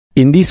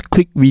In this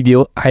quick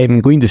video, I am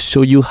going to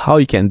show you how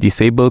you can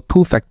disable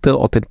two-factor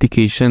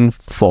authentication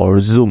for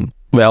Zoom.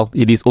 Well,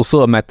 it is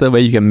also a matter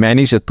where you can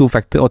manage the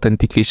two-factor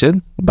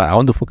authentication, but I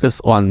want to focus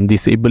on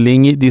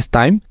disabling it this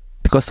time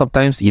because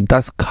sometimes it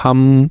does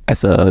come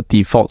as a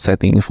default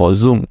setting for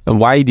Zoom. And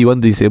why do you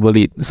want to disable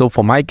it? So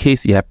for my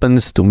case, it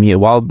happens to me a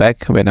while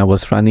back when I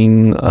was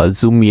running a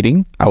Zoom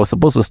meeting. I was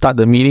supposed to start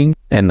the meeting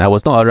and I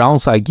was not around,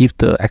 so I give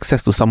the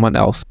access to someone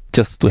else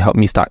just to help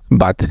me start.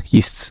 But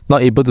he's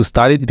not able to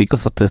start it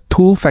because of the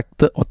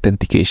two-factor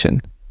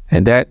authentication.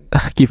 And that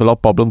gives a lot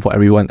of problem for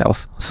everyone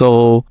else.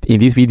 So in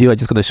this video, I'm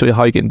just going to show you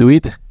how you can do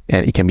it,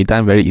 and it can be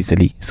done very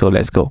easily. So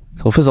let's go.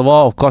 So first of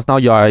all, of course, now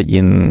you are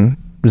in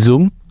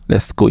Zoom.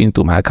 Let's go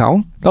into my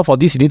account. Now for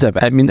this, you need to have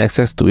admin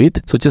access to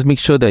it. So just make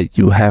sure that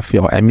you have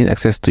your admin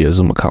access to your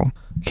Zoom account.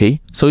 Okay,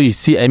 so you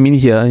see admin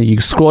here, you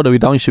scroll all the way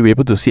down, you should be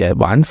able to see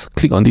advanced.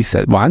 Click on this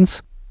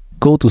advanced,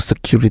 go to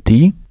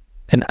security,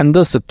 and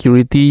under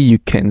security, you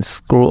can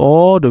scroll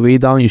all the way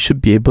down. You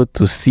should be able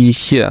to see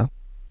here,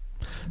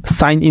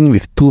 sign in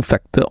with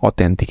two-factor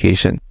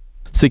authentication.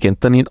 So you can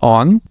turn it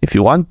on if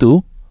you want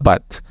to,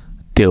 but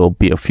there will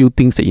be a few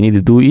things that you need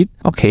to do it.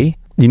 Okay.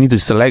 You need to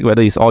select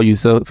whether it's all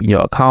user in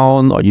your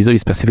account or user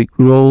with specific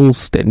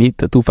roles that need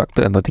the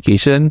two-factor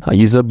authentication, a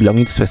user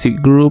belonging to a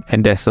specific group,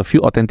 and there's a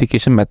few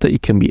authentication methods.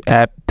 It can be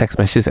app, text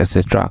messages,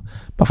 etc.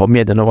 But for me,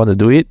 I don't know how to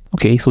do it.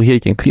 Okay, so here you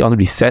can click on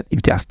reset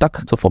if they are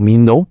stuck. So for me,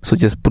 no. So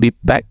just put it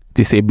back,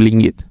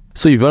 disabling it.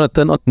 So if you want to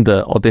turn on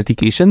the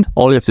authentication,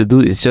 all you have to do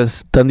is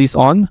just turn this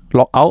on,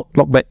 log out,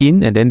 log back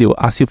in, and then they will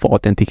ask you for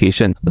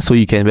authentication. So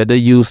you can whether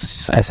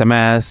use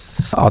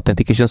SMS,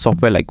 authentication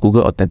software like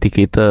Google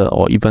Authenticator,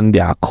 or even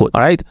their code.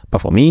 Alright, but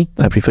for me,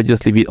 I prefer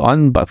just leave it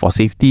on. But for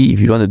safety, if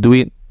you want to do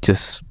it,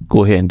 just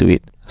go ahead and do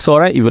it. So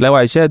alright, if you like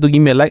what I shared, do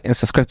give me a like and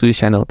subscribe to this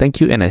channel. Thank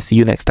you, and I see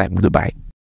you next time. Goodbye.